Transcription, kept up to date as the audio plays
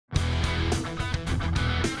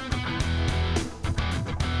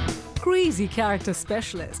crazy character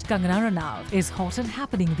specialist, Kangana Ranaut is hot and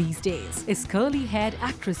happening these days. इस curly-haired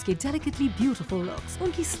actress के delicately beautiful looks,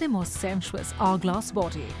 उनकी slim और sensuous hourglass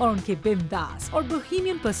body और उनके बिंदास और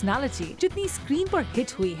bohemian personality जितनी स्क्रीन पर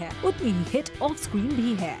हिट हुई है, उतनी ही हिट ऑफ स्क्रीन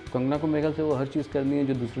भी है। कंगना को मेरे ख्याल से वो हर चीज़ करनी है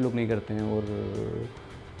जो दूसरे लोग नहीं करते हैं और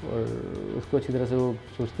उसको अच्छी तरह से वो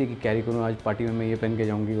सोचती है कि कैरी करूँ, आज पार्टी में मैं ये पहन के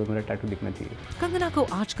जाऊंगी और मेरा टैटू दिखना चाहिए। कंगना को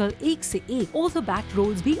आजकल एक से एक ऑथर बैक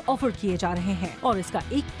रोल्स भी ऑफर किए जा रहे हैं और इसका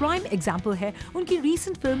एक प्राइम एग्जांपल है उनकी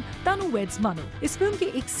रीसेंट फिल्म तनु वेड्स मनु। इस फिल्म के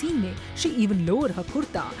एक सीन में she even lowered her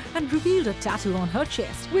kurta and revealed a tattoo on her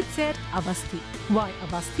chest which said Awasthi. Why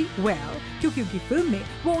Awasthi? Well, क्योंकि उनकी फिल्म में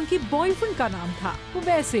वो उनके बॉयफ्रेंड का नाम था।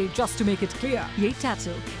 वैसे just to make it clear, ये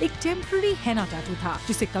टैटू एक टेम्पररी हेना टैटू था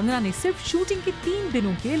जिसे कंगना ने सिर्फ शूटिंग के 3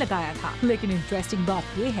 दिनों के लगाया था। लेकिन इंटरेस्टिंग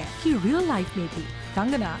बात ये है कि रियल लाइफ में भी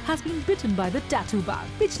Kangana has been bitten by the tattoo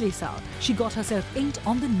bug. पिछले साल she got herself inked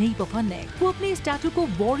on the nape of her neck. वो अपने इस टैटू को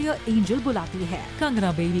warrior angel बुलाती है।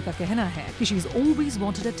 Kangana baby का कहना है कि she's always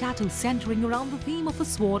wanted a tattoo centering around the theme of a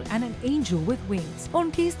sword and an angel with wings. और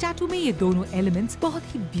उनके इस टैटू में ये दोनों elements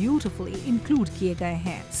बहुत ही beautifully include किए गए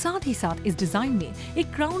हैं। साथ ही साथ इस डिजाइन में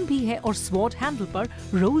एक क्राउन भी है और sword handle पर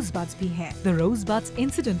rosebuds भी हैं। The rosebuds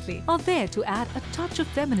incidentally are there to add a touch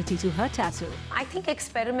of femininity to her tattoo. I think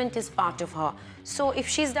experiment is part of her. So if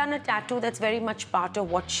she's done a tattoo, that's very much part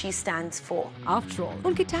of what she stands for. After all,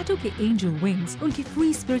 उनके tattoo के angel wings उनकी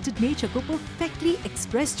free spirited nature को perfectly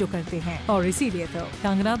express जो करते हैं और इसीलिए तो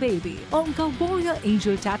कंगना बेबी और उनका warrior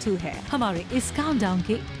angel tattoo है हमारे इस काउंटडाउन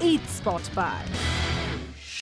के 8th स्पॉट पर।